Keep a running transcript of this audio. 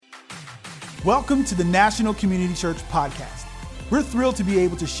Welcome to the National Community Church Podcast. We're thrilled to be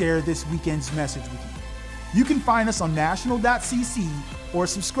able to share this weekend's message with you. You can find us on national.cc or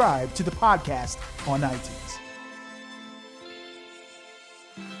subscribe to the podcast on iTunes.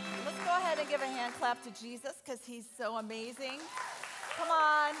 Let's go ahead and give a hand clap to Jesus because he's so amazing. Come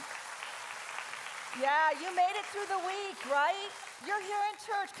on. Yeah, you made it through the week, right? You're here in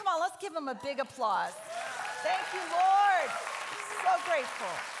church. Come on, let's give him a big applause. Thank you, Lord. So grateful.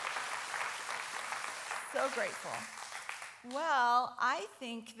 So grateful. Well, I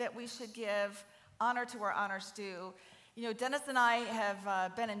think that we should give honor to where honor's due. You know, Dennis and I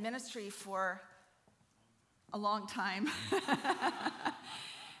have been in ministry for a long time.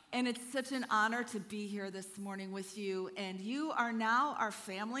 And it's such an honor to be here this morning with you. And you are now our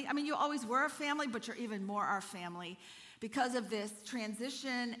family. I mean, you always were our family, but you're even more our family because of this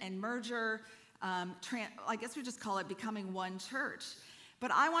transition and merger. I guess we just call it becoming one church.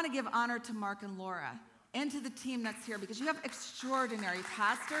 But I want to give honor to Mark and Laura and to the team that's here because you have extraordinary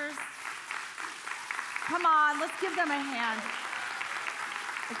pastors. Come on, let's give them a hand.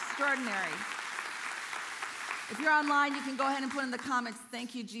 Extraordinary. If you're online, you can go ahead and put in the comments,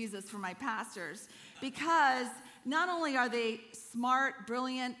 thank you, Jesus, for my pastors. Because not only are they smart,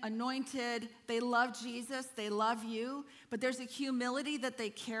 brilliant, anointed, they love Jesus, they love you, but there's a humility that they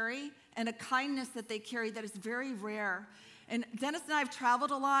carry and a kindness that they carry that is very rare. And Dennis and I have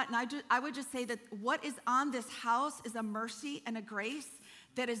traveled a lot, and I would just say that what is on this house is a mercy and a grace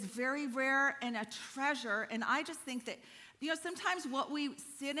that is very rare and a treasure. And I just think that, you know, sometimes what we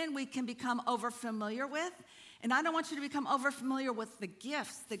sit in, we can become over-familiar with. And I don't want you to become over-familiar with the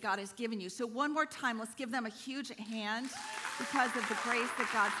gifts that God has given you. So one more time, let's give them a huge hand because of the grace that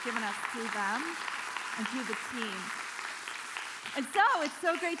God's given us through them and through the team. And so it's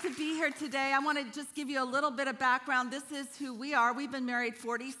so great to be here today. I want to just give you a little bit of background. This is who we are. We've been married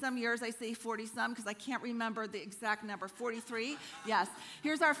 40-some years. I say 40-some because I can't remember the exact number. 43? Yes.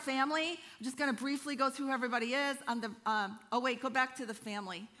 Here's our family. I'm just going to briefly go through who everybody is. Go back to the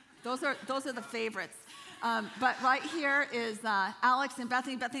family. Those are the favorites. But right here is Alex and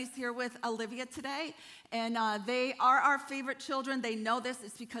Bethany. Bethany's here with Olivia today. And they are our favorite children. They know this.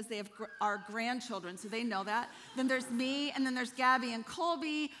 It's because they have our grandchildren, so they know that. Then there's me, and then there's Gabby and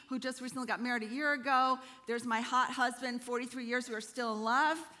Colby, who just recently got married a year ago. There's my hot husband, 43 years, who are still in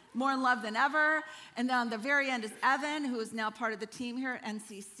love, more in love than ever. And then on the very end is Evan, who is now part of the team here at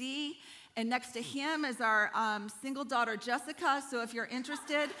NCC. And next to him is our single daughter, Jessica. So if you're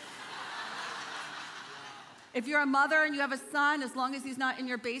interested... If you're a mother and you have a son, as long as he's not in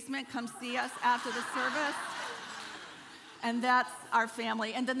your basement, come see us after the service. And that's our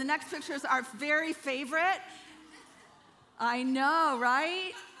family. And then the next picture is our very favorite. I know,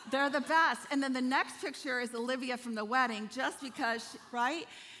 right? They're the best. And then the next picture is Olivia from the wedding, just because, right?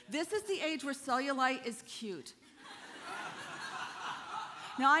 This is the age where cellulite is cute.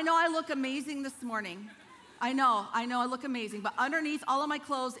 Now, I know I look amazing this morning. I know I look amazing. But underneath all of my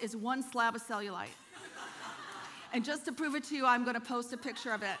clothes is one slab of cellulite. And just to prove it to you, I'm going to post a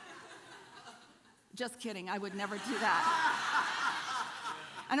picture of it. Just kidding, I would never do that.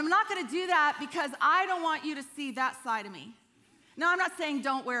 And I'm not going to do that because I don't want you to see that side of me. Now, I'm not saying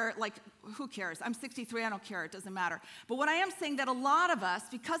don't wear, who cares? I'm 63, I don't care, it doesn't matter. But what I am saying that a lot of us,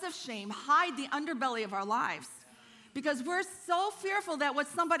 because of shame, hide the underbelly of our lives. Because we're so fearful that what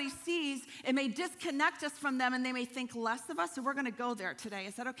somebody sees, it may disconnect us from them and they may think less of us. So we're going to go there today.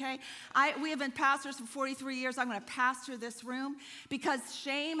 Is that okay? We have been pastors for 43 years. I'm going to pastor this room because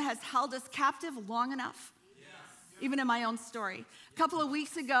shame has held us captive long enough. Even in my own story. A couple of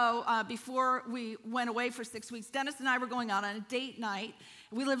weeks ago, before we went away for 6 weeks, Dennis and I were going out on a date night.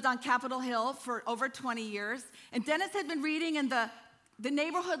 We lived on Capitol Hill for over 20 years. And Dennis had been reading in the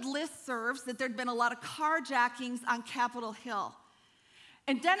neighborhood listservs that there'd been a lot of carjackings on Capitol Hill.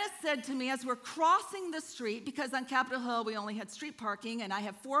 And Dennis said to me as we're crossing the street, because on Capitol Hill we only had street parking, and I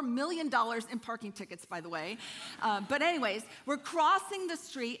have $4 million in parking tickets, by the way. But anyways, we're crossing the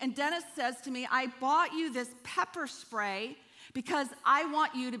street, and Dennis says to me, I bought you this pepper spray because I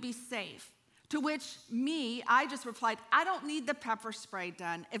want you to be safe. To which I just replied, I don't need the pepper spray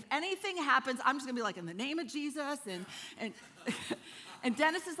done. If anything happens, I'm just going to be like, in the name of Jesus. And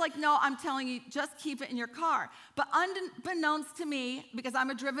Dennis is like, no, I'm telling you, just keep it in your car. But unbeknownst to me, because I'm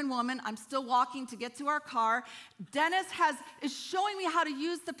a driven woman, I'm still walking to get to our car, Dennis is showing me how to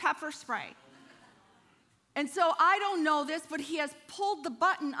use the pepper spray. And so I don't know this, but he has pulled the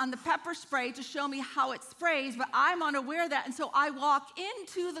button on the pepper spray to show me how it sprays, but I'm unaware of that. And so I walk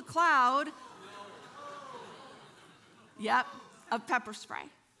into the cloud, of pepper spray.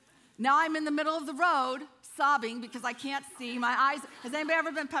 Now I'm in the middle of the road. sobbing because I can't see. My eyes, has anybody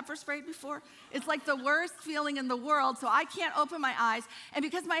ever been pepper sprayed before? It's like the worst feeling in the world, so I can't open my eyes. And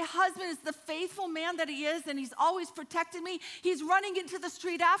because my husband is the faithful man that he is, and he's always protected me, he's running into the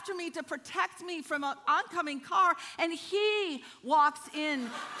street after me to protect me from an oncoming car, and he walks in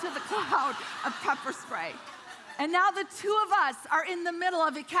to the cloud of pepper spray. And now the two of us are in the middle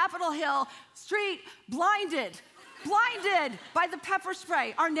of a Capitol Hill street, blinded by the pepper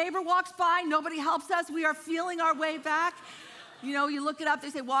spray. Our neighbor walks by, nobody helps us. We are feeling our way back. You know, you look it up, they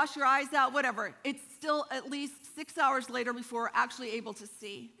say, wash your eyes out, whatever. It's still at least 6 hours later before we're actually able to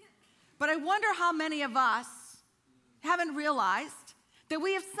see. But I wonder how many of us haven't realized that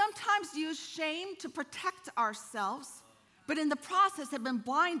we have sometimes used shame to protect ourselves, but in the process have been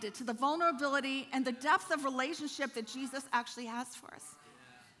blinded to the vulnerability and the depth of relationship that Jesus actually has for us.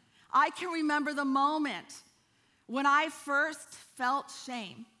 I can remember the moment when I first felt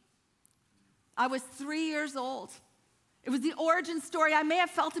shame. I was 3 years old. It was the origin story. I may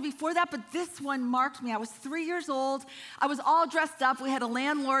have felt it before that, but this one marked me. I was 3 years old. I was all dressed up. We had a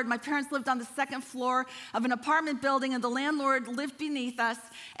landlord. My parents lived on the second floor of an apartment building, and the landlord lived beneath us.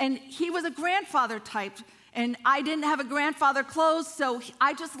 And he was a grandfather type, and I didn't have a grandfather clothes, so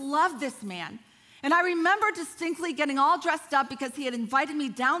I just loved this man. And I remember distinctly getting all dressed up because he had invited me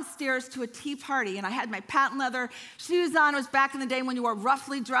downstairs to a tea party, and I had my patent leather shoes on. It was back in the day when you wore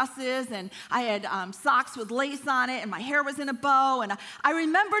ruffly dresses, and I had socks with lace on it, and my hair was in a bow. And I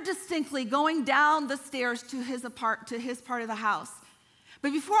remember distinctly going down the stairs to his part of the house.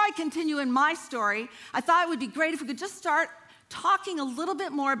 But before I continue in my story, I thought it would be great if we could just start talking a little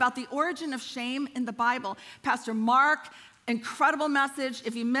bit more about the origin of shame in the Bible. Pastor Mark, incredible message.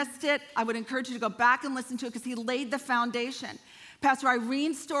 If you missed it, I would encourage you to go back and listen to it because he laid the foundation. Pastor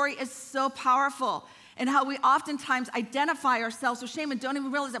Irene's story is so powerful and how we oftentimes identify ourselves with shame and don't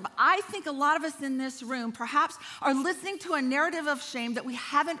even realize it. But I think a lot of us in this room perhaps are listening to a narrative of shame that we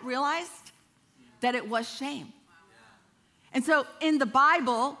haven't realized that it was shame. And so in the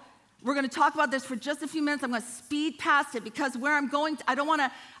Bible, we're going to talk about this for just a few minutes. I'm going to speed past it because where I'm going, I don't want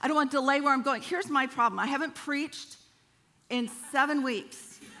to delay where I'm going. Here's my problem. I haven't preached in 7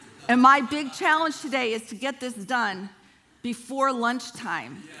 weeks. And my big challenge today is to get this done before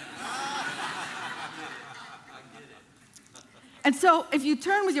lunchtime. And so if you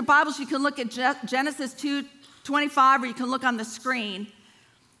turn with your Bibles, you can look at Genesis 2:25, or you can look on the screen,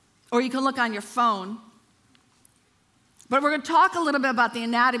 or you can look on your phone. But we're going to talk a little bit about the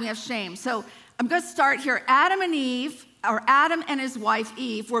anatomy of shame. So I'm going to start here. Adam and his wife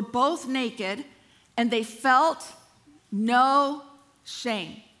Eve were both naked, and they felt no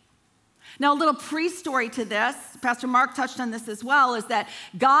shame. Now, a little pre-story to this, Pastor Mark touched on this as well, is that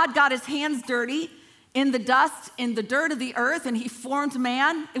God got his hands dirty in the dust, in the dirt of the earth, and he formed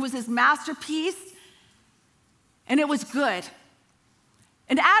man. It was his masterpiece, and it was good.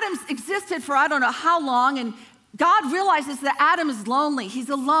 And Adam existed for I don't know how long, and God realizes that Adam is lonely. He's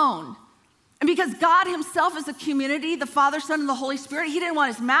alone. And because God himself is a community, the Father, Son, and the Holy Spirit, he didn't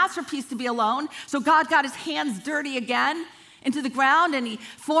want his masterpiece to be alone. So God got his hands dirty again into the ground, and he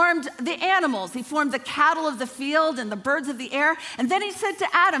formed the animals. He formed the cattle of the field and the birds of the air. And then he said to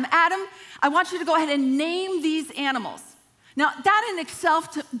Adam, I want you to go ahead and name these animals. Now, that in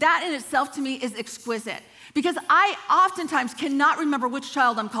itself to me is exquisite, because I oftentimes cannot remember which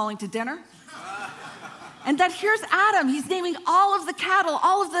child I'm calling to dinner. And that here's Adam. He's naming all of the cattle,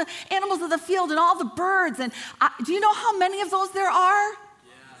 all of the animals of the field, and all the birds. And do you know how many of those there are? Yes.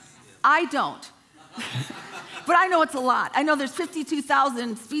 I don't. But I know it's a lot. I know there's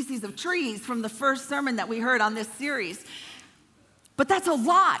 52,000 species of trees from the first sermon that we heard on this series. But that's a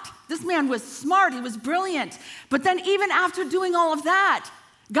lot. This man was smart. He was brilliant. But then even after doing all of that,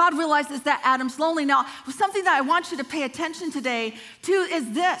 God realizes that Adam's lonely. Now, something that I want you to pay attention today to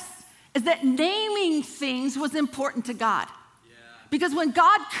is this. Is that naming things was important to God. Yeah. Because when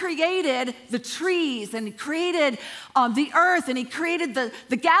God created the trees and he created the earth and he created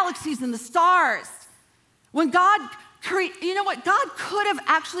the galaxies and the stars, when God you know what? God could have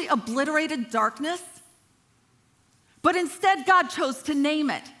actually obliterated darkness, but instead God chose to name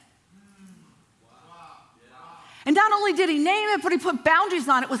it. Wow. And not only did he name it, but he put boundaries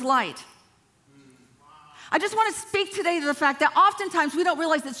on it with light. I just want to speak today to the fact that oftentimes we don't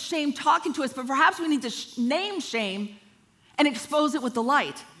realize it's shame talking to us, but perhaps we need to name shame and expose it with the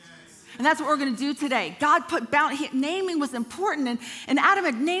light. Yes. And that's what we're going to do today. God put naming was important, and Adam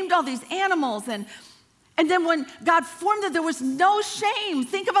had named all these animals, and then when God formed it, there was no shame.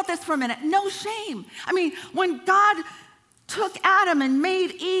 Think about this for a minute. No shame. I mean, when God took Adam and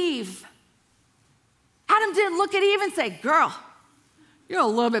made Eve, Adam didn't look at Eve and say, "Girl, you're a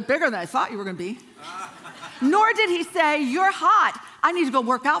little bit bigger than I thought you were going to be." Nor did he say, you're hot, I need to go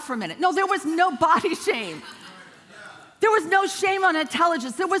work out for a minute. No, there was no body shame. There was no shame on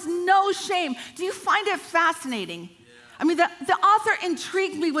intelligence. There was no shame. Do you find it fascinating? I mean, the author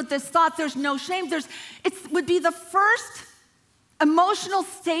intrigued me with this thought, there's no shame. It would be the first emotional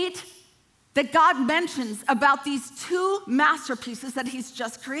state that God mentions about these two masterpieces that he's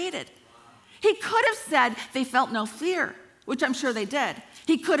just created. He could have said they felt no fear, which I'm sure they did.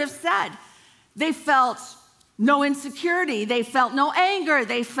 He could have said they felt no insecurity, they felt no anger,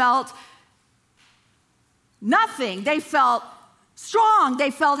 they felt nothing, they felt strong, they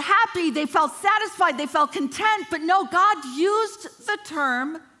felt happy, they felt satisfied, they felt content. But no, God used the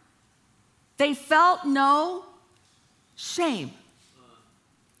term, they felt no shame.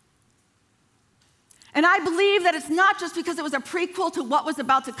 And I believe that it's not just because it was a prequel to what was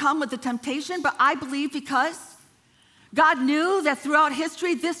about to come with the temptation, but I believe because God knew that throughout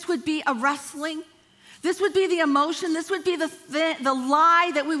history, this would be a wrestling. This would be the emotion. This would be the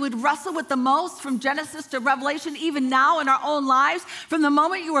lie that we would wrestle with the most from Genesis to Revelation, even now in our own lives. From the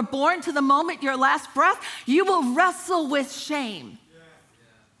moment you were born to the moment your last breath, you will wrestle with shame.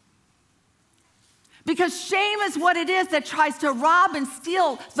 Because shame is what it is that tries to rob and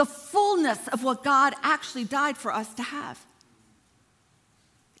steal the fullness of what God actually died for us to have.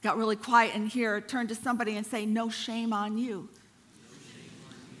 It got really quiet in here. Turn to somebody and say, no shame on you.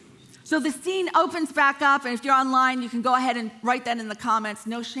 So the scene opens back up, and if you're online, you can go ahead and write that in the comments,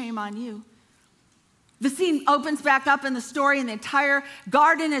 no shame on you. The scene opens back up in the story, and the entire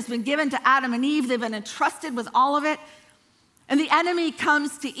garden has been given to Adam and Eve. They've been entrusted with all of it. And the enemy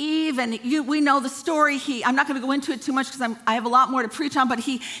comes to Eve, and we know the story. I'm not going to go into it too much because I have a lot more to preach on, but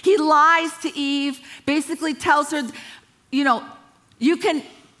he lies to Eve, basically tells her, you can,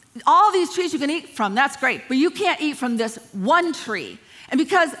 all these trees you can eat from, that's great, but you can't eat from this one tree. And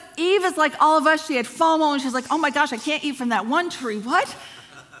because Eve is like all of us, she had FOMO, and she's like, oh my gosh, I can't eat from that one tree. What?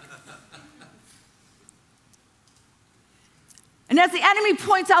 And as the enemy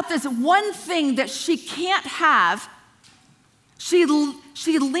points out this one thing that she can't have, she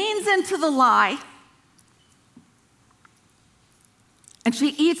leans into the lie, and she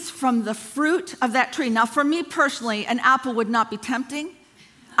eats from the fruit of that tree. Now, for me personally, an apple would not be tempting.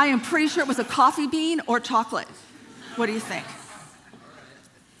 I am pretty sure it was a coffee bean or chocolate. What do you think?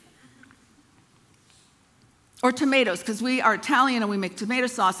 Or tomatoes, because we are Italian and we make tomato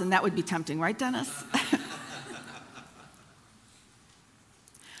sauce, and that would be tempting, right, Dennis?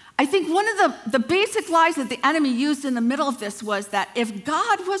 I think one of the basic lies that the enemy used in the middle of this was that if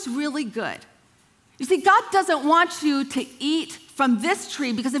God was really good, you see, God doesn't want you to eat from this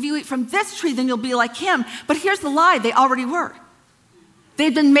tree, because if you eat from this tree, then you'll be like him. But here's the lie, they already were.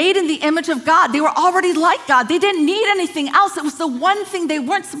 They'd been made in the image of God. They were already like God. They didn't need anything else. It was the one thing they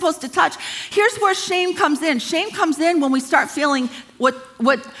weren't supposed to touch. Here's where shame comes in. Shame comes in when we start feeling what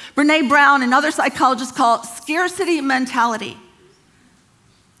Brené Brown and other psychologists call scarcity mentality.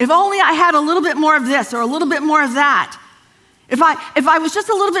 If only I had a little bit more of this or a little bit more of that. If I was just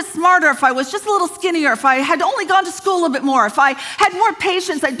a little bit smarter, if I was just a little skinnier, if I had only gone to school a little bit more, if I had more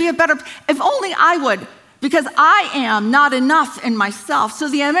patience, I'd be if only I would, because I am not enough in myself. So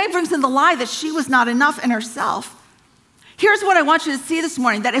the enemy brings in the lie that she was not enough in herself. Here's what I want you to see this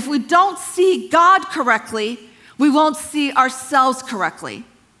morning, that if we don't see God correctly, we won't see ourselves correctly.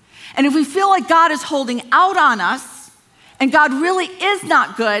 And if we feel like God is holding out on us, and God really is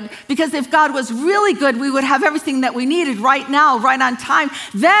not good, because if God was really good, we would have everything that we needed right now, right on time,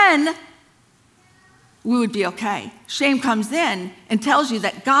 then we would be okay. Shame comes in and tells you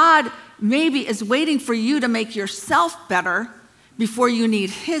that God maybe is waiting for you to make yourself better before you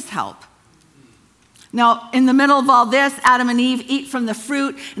need his help. Now, in the middle of all this, Adam and Eve eat from the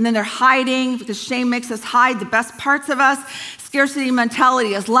fruit, and then they're hiding because shame makes us hide the best parts of us. Scarcity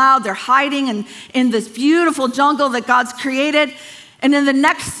mentality is loud. They're hiding in this beautiful jungle that God's created. And in the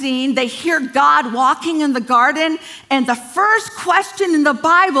next scene, they hear God walking in the garden. And the first question in the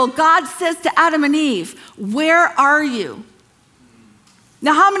Bible, God says to Adam and Eve, where are you?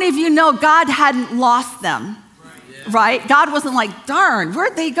 Now, how many of you know God hadn't lost them? Right? God wasn't like, darn,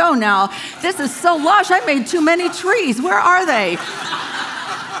 where'd they go now? This is so lush. I made too many trees. Where are they?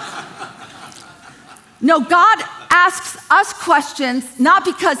 No, God asks us questions not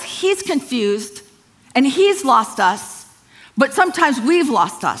because he's confused and he's lost us, but sometimes we've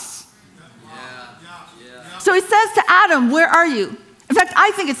lost us. So he says to Adam, where are you? In fact,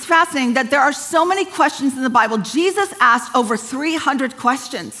 I think it's fascinating that there are so many questions in the Bible. Jesus asked over 300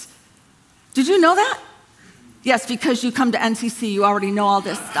 questions. Did you know that? Yes, because you come to NCC, you already know all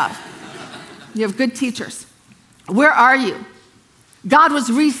this stuff. You have good teachers. Where are you? God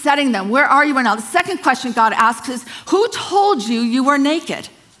was resetting them. Where are you right now? The second question God asks is, who told you you were naked?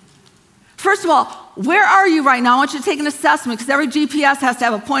 First of all, where are you right now? I want you to take an assessment because every GPS has to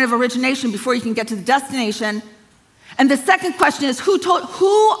have a point of origination before you can get to the destination. And the second question is, who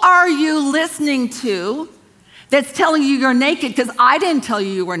are you listening to that's telling you you're naked? Because I didn't tell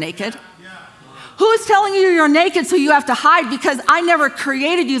you were naked. Who's telling you you're naked so you have to hide? Because I never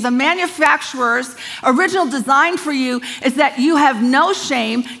created you. The manufacturer's original design for you is that you have no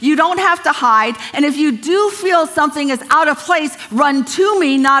shame, you don't have to hide, and if you do feel something is out of place, run to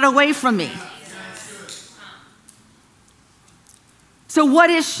me, not away from me. So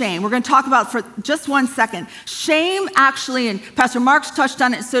what is shame? We're going to talk about for just 1 second. Shame actually, and Pastor Mark's touched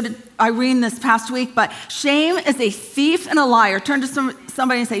on it, so did Irene this past week, but shame is a thief and a liar. Turn to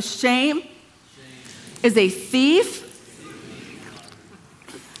somebody and say, shame is a thief.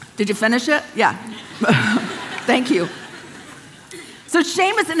 Did you finish it? Yeah. Thank you. So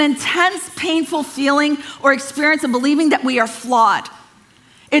shame is an intense, painful feeling or experience of believing that we are flawed.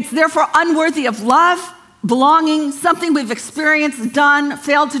 It's therefore unworthy of love, belonging, something we've experienced, done,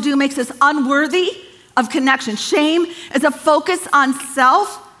 failed to do makes us unworthy of connection. Shame is a focus on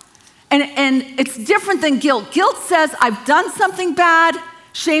self, and it's different than guilt. Guilt says, I've done something bad.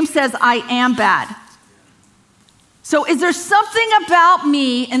 Shame says, I am bad. So is there something about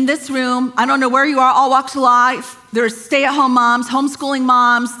me in this room? I don't know where you are, all walks of life. There's stay-at-home moms, homeschooling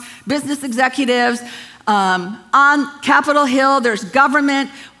moms, business executives. On Capitol Hill, there's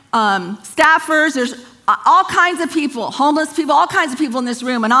government, staffers, there's all kinds of people, homeless people, all kinds of people in this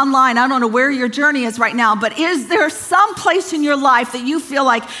room and online. I don't know where your journey is right now, but is there some place in your life that you feel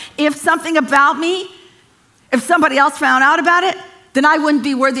like if something about me, if somebody else found out about it, then I wouldn't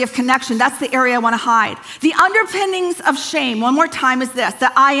be worthy of connection. That's the area I want to hide. The underpinnings of shame, one more time, is this,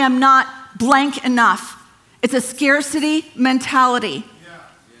 that I am not blank enough. It's a scarcity mentality.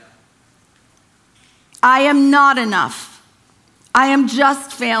 I am not enough. I am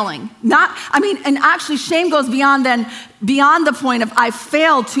just failing. And actually shame goes beyond the point of I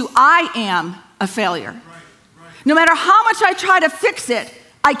failed to I am a failure. Right. No matter how much I try to fix it,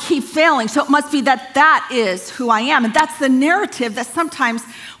 I keep failing. So it must be that is who I am. And that's the narrative that sometimes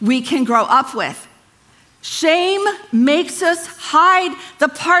we can grow up with. Shame makes us hide the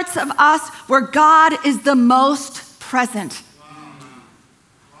parts of us where God is the most present.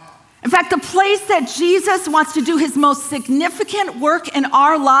 In fact, the place that Jesus wants to do his most significant work in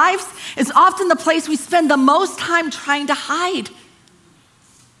our lives is often the place we spend the most time trying to hide.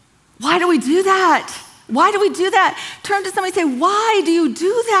 Why do we do that? Why do we do that? Turn to somebody and say, why do you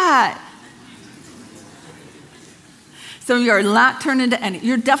do that? So you're not turning to any,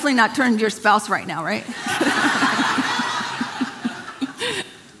 you're definitely not turning to your spouse right now, right?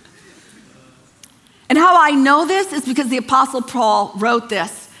 And how I know this is because the Apostle Paul wrote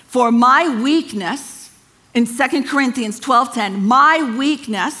this. For my weakness, in 2 Corinthians 12:10, my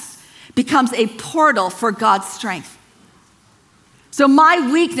weakness becomes a portal for God's strength. So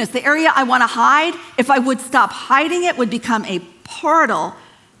my weakness, the area I want to hide, if I would stop hiding it, would become a portal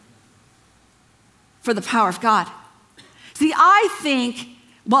for the power of God. See, I think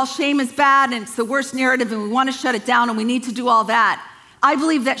while shame is bad and it's the worst narrative and we want to shut it down and we need to do all that, I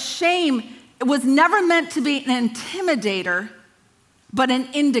believe that shame was never meant to be an intimidator, but an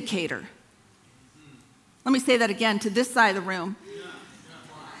indicator. Let me say that again to this side of the room.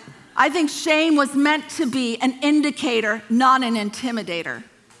 I think shame was meant to be an indicator, not an intimidator.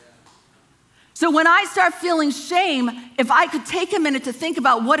 So when I start feeling shame, if I could take a minute to think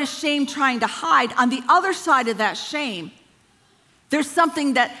about what is shame trying to hide, on the other side of that shame, there's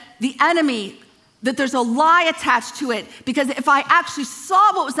something that the enemy, that there's a lie attached to it, because if I actually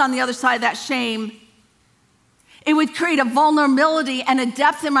saw what was on the other side of that shame, it would create a vulnerability and a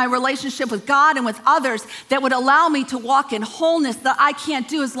depth in my relationship with God and with others that would allow me to walk in wholeness that I can't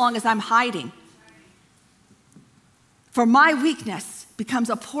do as long as I'm hiding. For my weakness becomes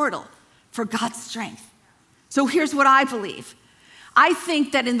a portal for God's strength. So here's what I believe. I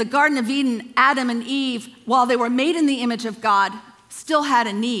think that in the Garden of Eden, Adam and Eve, while they were made in the image of God, still had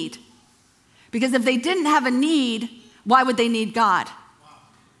a need. Because if they didn't have a need, why would they need God?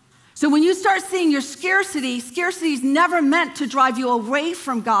 So when you start seeing your scarcity is never meant to drive you away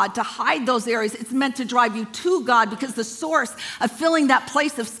from God, to hide those areas. It's meant to drive you to God, because the source of filling that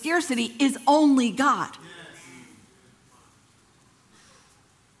place of scarcity is only God.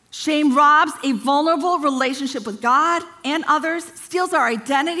 Shame robs a vulnerable relationship with God and others, steals our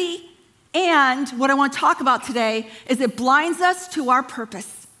identity, and what I want to talk about today is it blinds us to our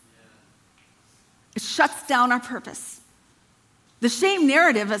purpose. It shuts down our purpose. The shame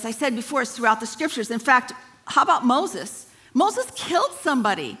narrative, as I said before, is throughout the scriptures. In fact, how about Moses? Moses killed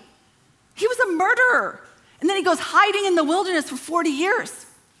somebody. He was a murderer. And then he goes hiding in the wilderness for 40 years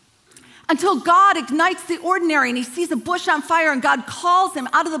until God ignites the ordinary and he sees a bush on fire and God calls him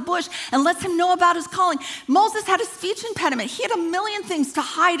out of the bush and lets him know about his calling. Moses had a speech impediment. He had a million things to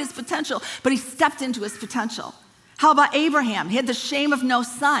hide his potential, but he stepped into his potential. How about Abraham? He had the shame of no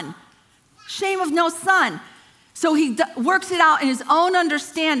son. Shame of no son. So he works it out in his own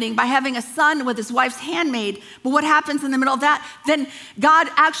understanding by having a son with his wife's handmaid. But what happens in the middle of that? Then God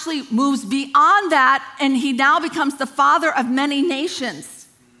actually moves beyond that, and he now becomes the father of many nations.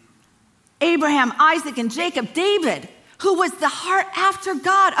 Abraham, Isaac, and Jacob. David, who was the heart after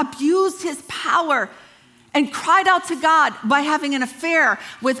God, abused his power and cried out to God by having an affair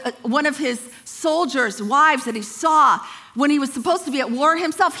with one of his soldiers' wives that he saw when he was supposed to be at war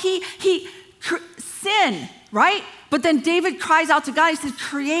himself. He sinned. Right? But then David cries out to God. He says,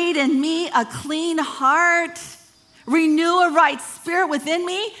 create in me a clean heart. Renew a right spirit within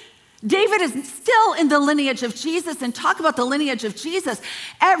me. David is still in the lineage of Jesus. And talk about the lineage of Jesus.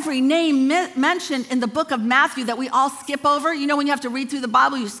 Every name mentioned in the book of Matthew that we all skip over. You know, when you have to read through the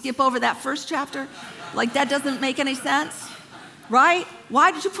Bible, you skip over that first chapter. Like that doesn't make any sense. Right?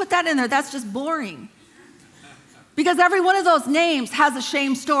 Why did you put that in there? That's just boring. Because every one of those names has a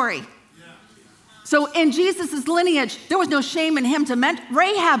shame story. So in Jesus' lineage, there was no shame in him to mention.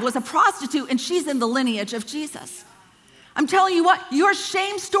 Rahab was a prostitute, and she's in the lineage of Jesus. I'm telling you what, your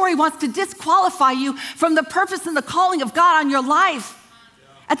shame story wants to disqualify you from the purpose and the calling of God on your life.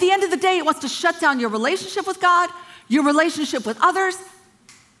 At the end of the day, it wants to shut down your relationship with God, your relationship with others,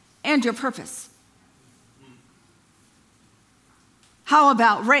 and your purpose. How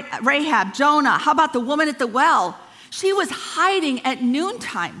about Rahab, Jonah? How about the woman at the well? She was hiding at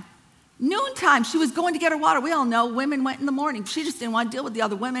noontime. Noontime, she was going to get her water. We all know women went in the morning. She just didn't want to deal with the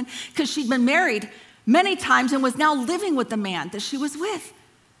other women because she'd been married many times and was now living with the man that she was with.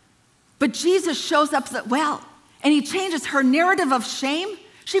 But Jesus shows up at the well, and he changes her narrative of shame.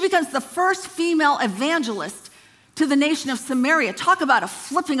 She becomes the first female evangelist to the nation of Samaria. Talk about a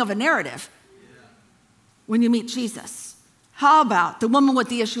flipping of a narrative when you meet Jesus. How about the woman with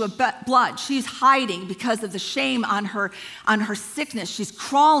the issue of blood? She's hiding because of the shame on her sickness. She's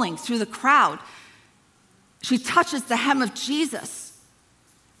crawling through the crowd. She touches the hem of Jesus.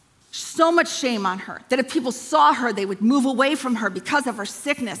 So much shame on her that if people saw her, they would move away from her because of her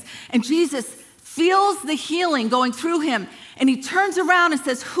sickness. And Jesus feels the healing going through him, and he turns around and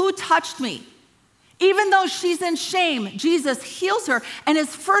says, "Who touched me?" Even though she's in shame, Jesus heals her, and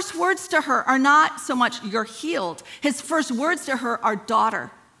his first words to her are not so much, "You're healed." His first words to her are, "Daughter."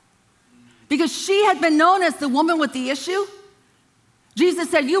 Because she had been known as the woman with the issue.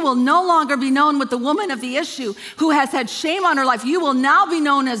 Jesus said, "You will no longer be known with the woman of the issue who has had shame on her life. You will now be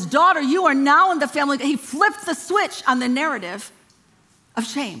known as daughter. You are now in the family." He flipped the switch on the narrative of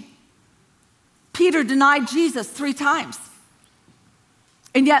shame. Peter denied Jesus 3 times.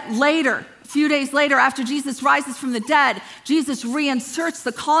 And yet later, a few days later, after Jesus rises from the dead, Jesus reinserts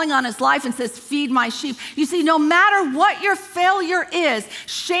the calling on his life and says, "Feed my sheep." You see, no matter what your failure is,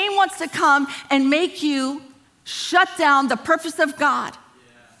 shame wants to come and make you shut down the purpose of God.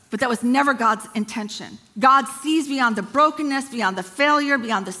 But that was never God's intention. God sees beyond the brokenness, beyond the failure,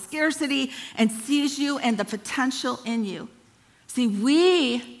 beyond the scarcity, and sees you and the potential in you.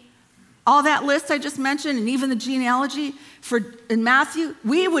 See, all that list I just mentioned, and even the genealogy in Matthew,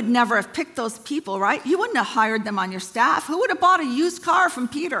 we would never have picked those people, right? You wouldn't have hired them on your staff. Who would have bought a used car from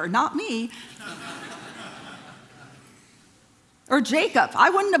Peter? Not me. Or Jacob. I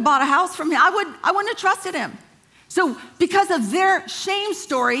wouldn't have bought a house from him. I wouldn't have trusted him. So because of their shame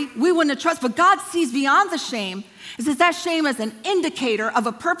story, we wouldn't have trusted. But God sees beyond the shame. It says that shame is an indicator of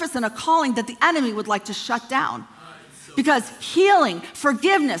a purpose and a calling that the enemy would like to shut down. Because healing,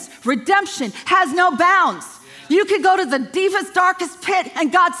 forgiveness, redemption has no bounds. You could go to the deepest, darkest pit, and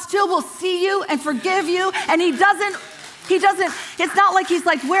God still will see you and forgive you. And he doesn't, it's not like he's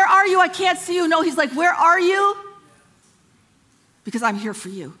like, "Where are you? I can't see you." No, he's like, "Where are you? Because I'm here for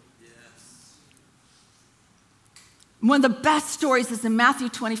you." One of the best stories is in Matthew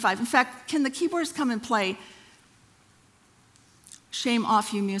 25. In fact, can the keyboards come and play "Shame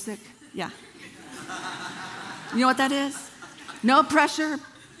Off You" music? Yeah. You know what that is? No pressure.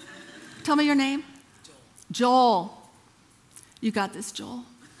 Tell me your name. Joel. You got this, Joel.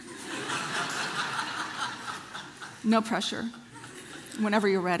 No pressure. Whenever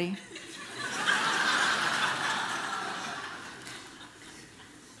you're ready.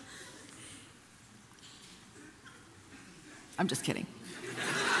 I'm just kidding.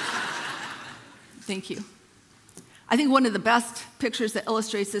 Thank you. I think one of the best pictures that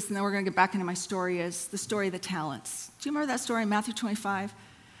illustrates this, and then we're going to get back into my story, is the story of the talents. Do you remember that story in Matthew 25?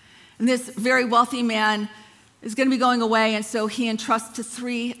 And this very wealthy man is going to be going away, and so he entrusts to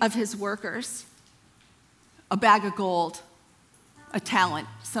 3 of his workers a bag of gold, a talent,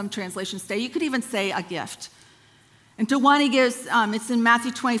 some translations say. You could even say a gift. And to one he gives, it's in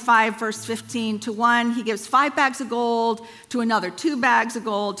Matthew 25, verse 15, to one he gives 5 bags of gold, to another 2 bags of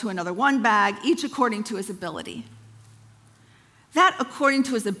gold, to another 1 bag, each according to his ability. That according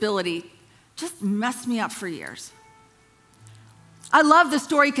to his ability just messed me up for years. I love the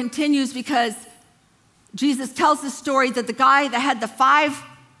story continues because Jesus tells the story that the guy that had the 5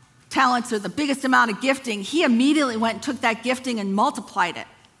 talents or the biggest amount of gifting, he immediately went and took that gifting and multiplied it.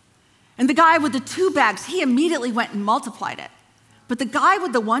 And the guy with the 2 bags, he immediately went and multiplied it. But the guy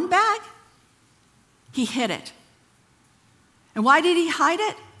with the 1 bag, he hid it. And why did he hide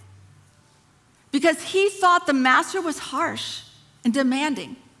it? Because he thought the master was harsh and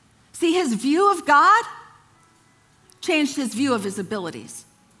demanding. See, his view of God changed his view of his abilities.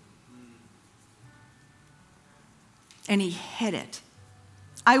 And he hid it.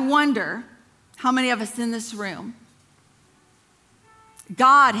 I wonder how many of us in this room,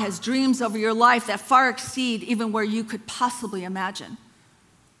 God has dreams over your life that far exceed even where you could possibly imagine.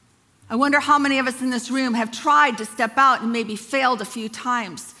 I wonder how many of us in this room have tried to step out and maybe failed a few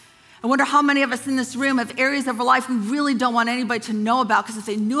times. I wonder how many of us in this room have areas of our life we really don't want anybody to know about, because if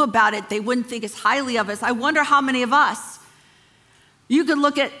they knew about it, they wouldn't think as highly of us. I wonder how many of us, you could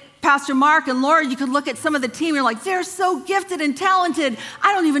look at Pastor Mark and Laura, you could look at some of the team, you're like, they're so gifted and talented,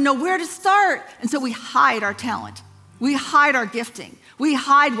 I don't even know where to start. And so we hide our talent. We hide our gifting. We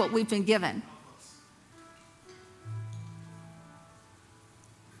hide what we've been given.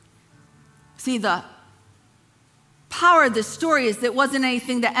 See, the power of this story is that it wasn't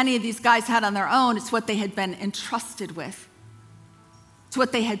anything that any of these guys had on their own. It's what they had been entrusted with. It's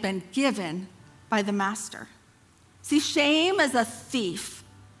what they had been given by the master. See, shame is a thief,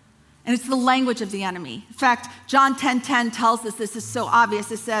 and it's the language of the enemy. In fact, John 10:10 tells us this is so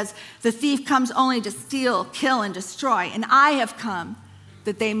obvious. It says, the thief comes only to steal, kill, and destroy, and I have come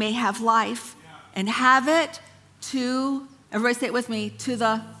that they may have life and have it to, everybody say it with me, to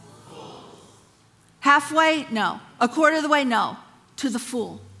the halfway? No. A quarter of the way? No. To the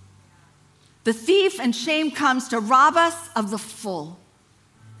full. The thief and shame comes to rob us of the full,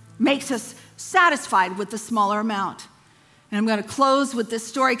 makes us satisfied with the smaller amount. And I'm going to close with this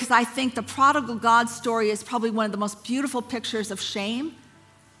story because I think the prodigal God story is probably one of the most beautiful pictures of shame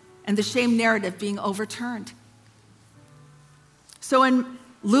and the shame narrative being overturned. So in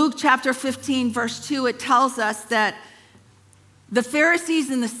Luke chapter 15, verse 2, it tells us that the Pharisees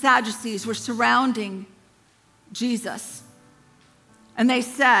and the Sadducees were surrounding Jesus. And they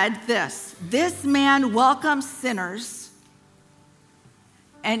said this man welcomes sinners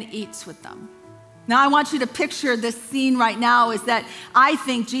and eats with them. Now I want you to picture this scene right now is that I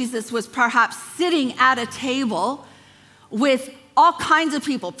think Jesus was perhaps sitting at a table with all kinds of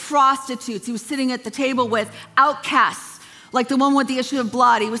people, prostitutes. He was sitting at the table with outcasts, like the one with the issue of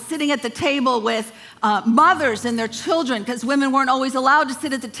blood. He was sitting at the table with mothers and their children, because women weren't always allowed to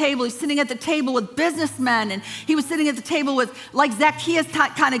sit at the table. He's sitting at the table with businessmen, and he was sitting at the table with like Zacchaeus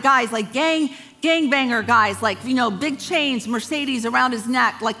kind of guys, like gangbanger guys, like, you know, big chains, Mercedes around his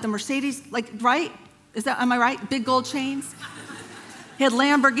neck, like the Mercedes, like, right? Am I right? Big gold chains. He had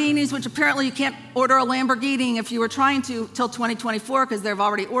Lamborghinis, which apparently you can't order a Lamborghini if you were trying to till 2024 because they've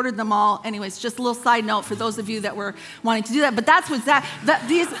already ordered them all. Anyways, just a little side note for those of you that were wanting to do that. But that's what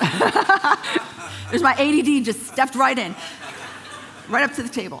these, there's my ADD just stepped right in, right up to the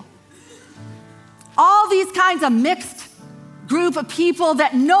table. All these kinds of mixed group of people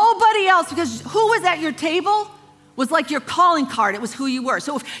that nobody else, because who was at your table was like your calling card. It was who you were.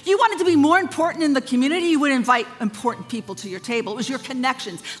 So if you wanted to be more important in the community, you would invite important people to your table. It was your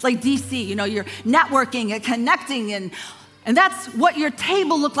connections, like DC, you know, you're networking and connecting, and that's what your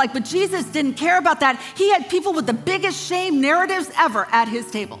table looked like. But Jesus didn't care about that. He had people with the biggest shame narratives ever at his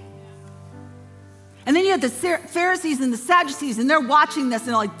table. And then you had the Pharisees and the Sadducees, and they're watching this, and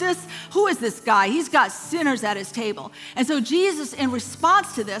they're like, who is this guy? He's got sinners at his table. And so Jesus, in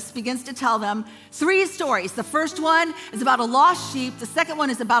response to this, begins to tell them 3 stories. The first one is about a lost sheep. The second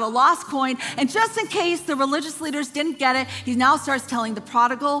one is about a lost coin. And just in case the religious leaders didn't get it, he now starts telling the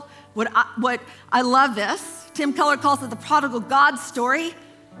prodigal, what I love this. Tim Keller calls it the prodigal God story,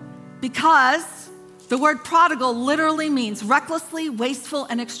 because the word prodigal literally means recklessly, wasteful,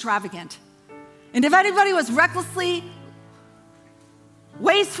 and extravagant. And if anybody was recklessly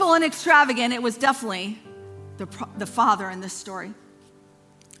wasteful and extravagant, it was definitely the father in this story.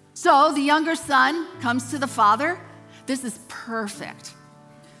 So the younger son comes to the father this is perfect.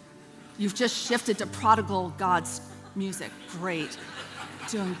 You've just shifted to prodigal God's music. Great.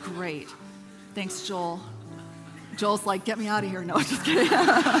 Doing great. Thanks, Joel. Joel's like, get me out of here. No, just kidding.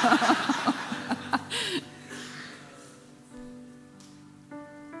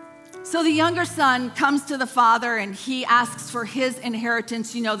 So the younger son comes to the father and he asks for his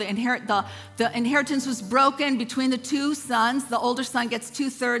inheritance. You know, the inheritance was broken between the two sons. The older son gets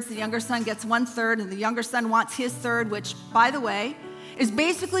 2/3, the younger son gets 1/3, and the younger son wants his third, which, by the way, is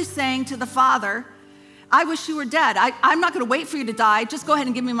basically saying to the father, I wish you were dead. I'm not going to wait for you to die. Just go ahead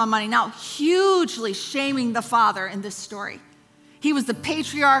and give me my money now. Hugely shaming the father in this story. He was the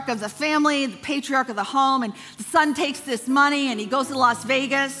patriarch of the family, the patriarch of the home, and the son takes this money and he goes to Las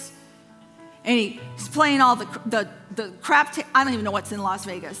Vegas. And he's playing all the crap. I don't even know what's in Las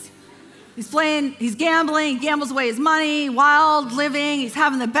Vegas. He's gambling, he gambles away his money, wild living. He's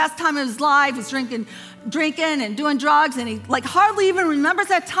having the best time of his life. He's drinking and doing drugs. And he hardly even remembers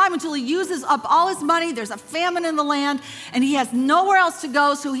that time until he uses up all his money. There's a famine in the land and he has nowhere else to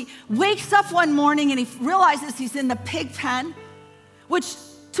go. So he wakes up one morning and he realizes he's in the pig pen, which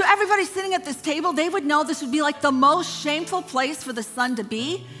to everybody sitting at this table, they would know this would be like the most shameful place for the son to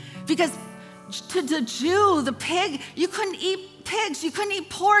be, because to the Jew, the pig, you couldn't eat pigs, you couldn't eat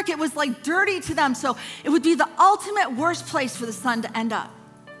pork. It was like dirty to them. So it would be the ultimate worst place for the son to end up.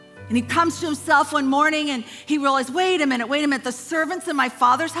 And he comes to himself one morning and he realized, wait a minute, the servants in my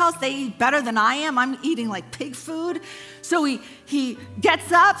father's house, they eat better than I am. I'm eating like pig food. So he gets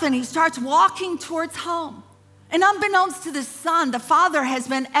up and he starts walking towards home. And unbeknownst to this son, the father has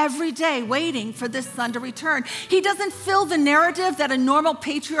been every day waiting for this son to return. He doesn't fill the narrative that a normal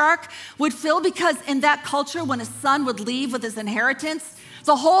patriarch would fill, because in that culture, when a son would leave with his inheritance,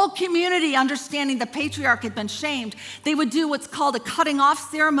 the whole community, understanding the patriarch had been shamed, they would do what's called a cutting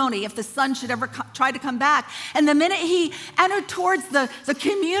off ceremony if the son should ever try to come back. And the minute he entered towards the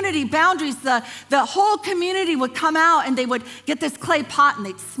community boundaries, the whole community would come out and they would get this clay pot and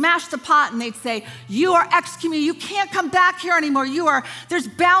they'd smash the pot and they'd say, you are excommunicated. You can't come back here anymore. There's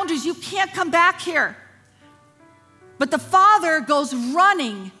boundaries. You can't come back here. But the father goes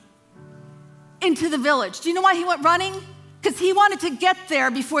running into the village. Do you know why he went running? Because he wanted to get there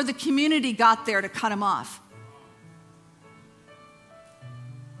before the community got there to cut him off.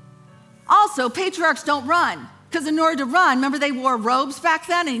 Also, patriarchs don't run, because in order to run, remember they wore robes back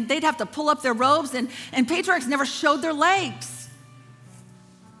then, and they'd have to pull up their robes, and patriarchs never showed their legs.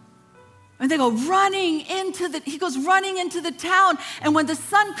 And they go running he goes running into the town, and when the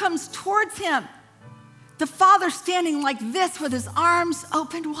son comes towards him, the father's standing like this with his arms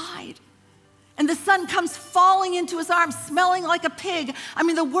opened wide. And the son comes falling into his arms, smelling like a pig. I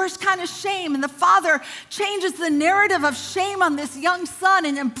mean, the worst kind of shame. And the father changes the narrative of shame on this young son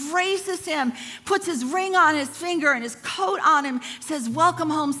and embraces him, puts his ring on his finger and his coat on him, says,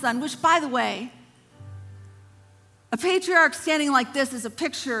 welcome home, son, which, by the way, a patriarch standing like this is a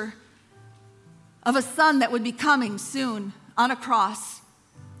picture of a son that would be coming soon on a cross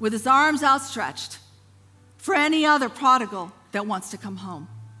with his arms outstretched for any other prodigal that wants to come home.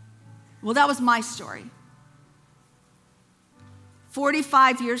 Well, that was my story.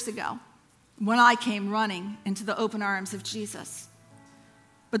 45 years ago, when I came running into the open arms of Jesus.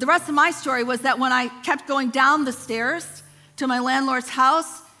 But the rest of my story was that when I kept going down the stairs to my landlord's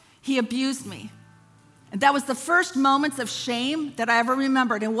house, he abused me. And that was the first moments of shame that I ever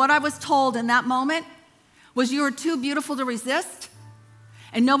remembered. And what I was told in that moment was, you are too beautiful to resist,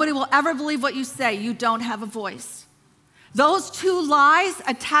 and nobody will ever believe what you say. You don't have a voice. Those two lies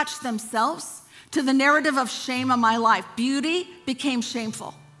attached themselves to the narrative of shame on my life. Beauty became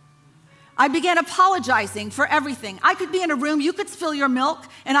shameful. I began apologizing for everything. I could be in a room, you could spill your milk,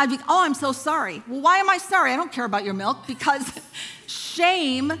 and I'd be, oh, I'm so sorry. Well, why am I sorry? I don't care about your milk, because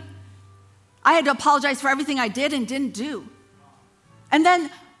shame, I had to apologize for everything I did and didn't do. And then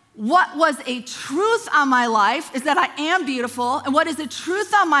what was a truth on my life is that I am beautiful, and what is a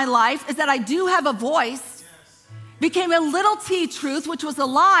truth on my life is that I do have a voice, became a little t truth, which was a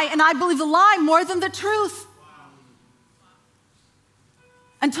lie, and I believe the lie more than the truth.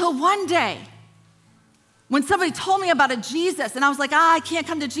 Until one day, when somebody told me about a Jesus, and I was like, I can't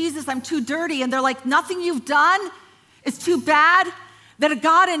come to Jesus, I'm too dirty. And they're like, nothing you've done is too bad, that a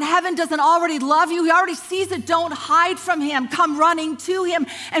God in heaven doesn't already love you. He already sees it. Don't hide from him. Come running to him.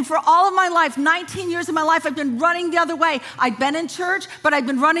 And for all of my life, 19 years of my life, I've been running the other way. I'd been in church, but I'd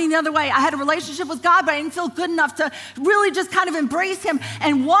been running the other way. I had a relationship with God, but I didn't feel good enough to really just kind of embrace him.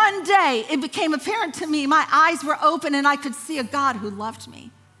 And one day, it became apparent to me, my eyes were open and I could see a God who loved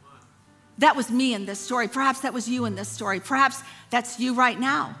me. That was me in this story. Perhaps that was you in this story. Perhaps that's you right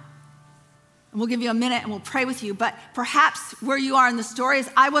now. And we'll give you a minute and we'll pray with you. But perhaps where you are in the story is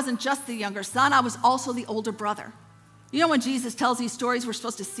I wasn't just the younger son, I was also the older brother. You know when Jesus tells these stories, we're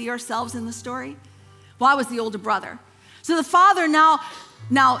supposed to see ourselves in the story? Well, I was the older brother. So the father now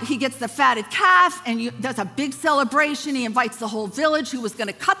he gets the fatted calf and does a big celebration. He invites the whole village who was going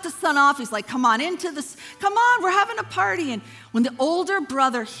to cut the son off. He's like, come on into this. Come on, we're having a party. And when the older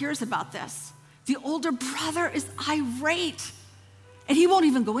brother hears about this, the older brother is irate. And he won't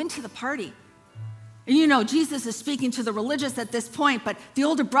even go into the party. And you know, Jesus is speaking to the religious at this point, but the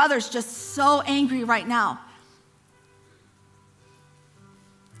older brother's just so angry right now.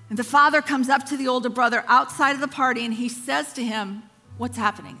 And the father comes up to the older brother outside of the party and he says to him, what's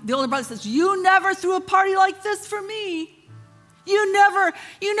happening? The older brother says, you never threw a party like this for me. You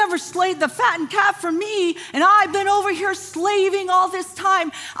never slayed the fattened calf for me, and I've been over here slaving all this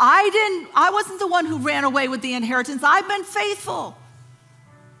time. I wasn't the one who ran away with the inheritance. I've been faithful.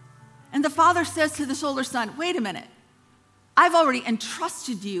 And the father says to this older son, wait a minute. I've already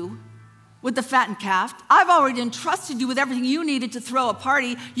entrusted you with the fattened calf. I've already entrusted you with everything you needed to throw a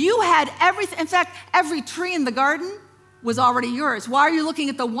party. You had everything. In fact, every tree in the garden was already yours. Why are you looking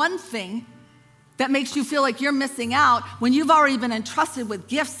at the one thing that makes you feel like you're missing out when you've already been entrusted with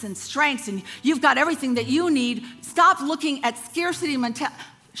gifts and strengths and you've got everything that you need? Stop looking at scarcity mentality.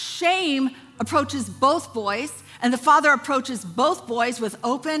 Shame approaches both boys, and the father approaches both boys with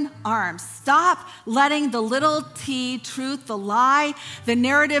open arms. Stop letting the little t truth, the lie, the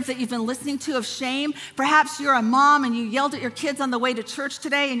narrative that you've been listening to of shame. Perhaps you're a mom and you yelled at your kids on the way to church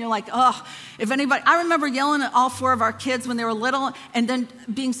today and you're like, oh, if anybody, I remember yelling at all 4 of our kids when they were little and then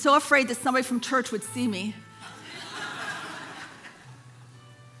being so afraid that somebody from church would see me.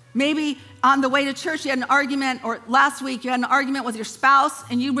 Maybe on the way to church, you had an argument, or last week you had an argument with your spouse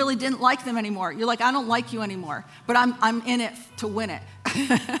and you really didn't like them anymore. You're like, I don't like you anymore, but I'm in it to win it.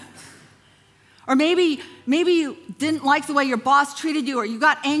 Or maybe you didn't like the way your boss treated you, or you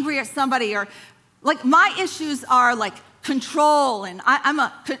got angry at somebody, or like my issues are like control, and I'm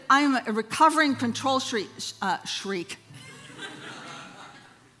a recovering control shriek.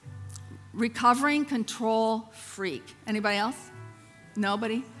 Recovering control freak. Anybody else?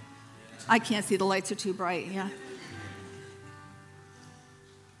 Nobody? I can't see, the lights are too bright, yeah.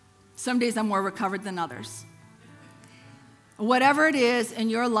 Some days I'm more recovered than others. Whatever it is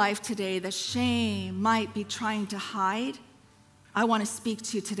in your life today that shame might be trying to hide, I want to speak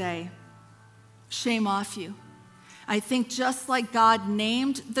to you today. Shame off you. I think just like God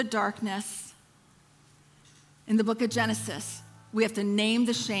named the darkness in the book of Genesis, we have to name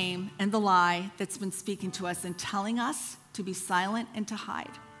the shame and the lie that's been speaking to us and telling us to be silent and to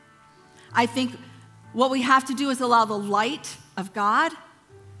hide. I think what we have to do is allow the light of God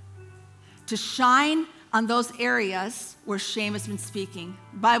to shine on those areas where shame has been speaking.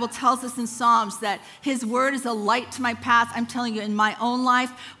 The Bible tells us in Psalms that his word is a light to my path. I'm telling you, in my own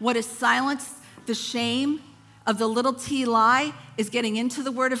life, what has silenced the shame of the little t lie is getting into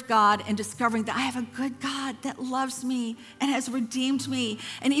the word of God and discovering that I have a good God that loves me and has redeemed me.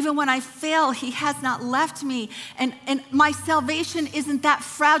 And even when I fail, he has not left me. And my salvation isn't that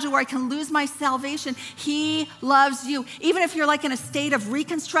fragile where I can lose my salvation. He loves you. Even if you're like in a state of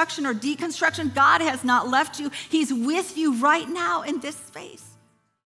reconstruction or deconstruction, God has not left you. He's with you right now in this space.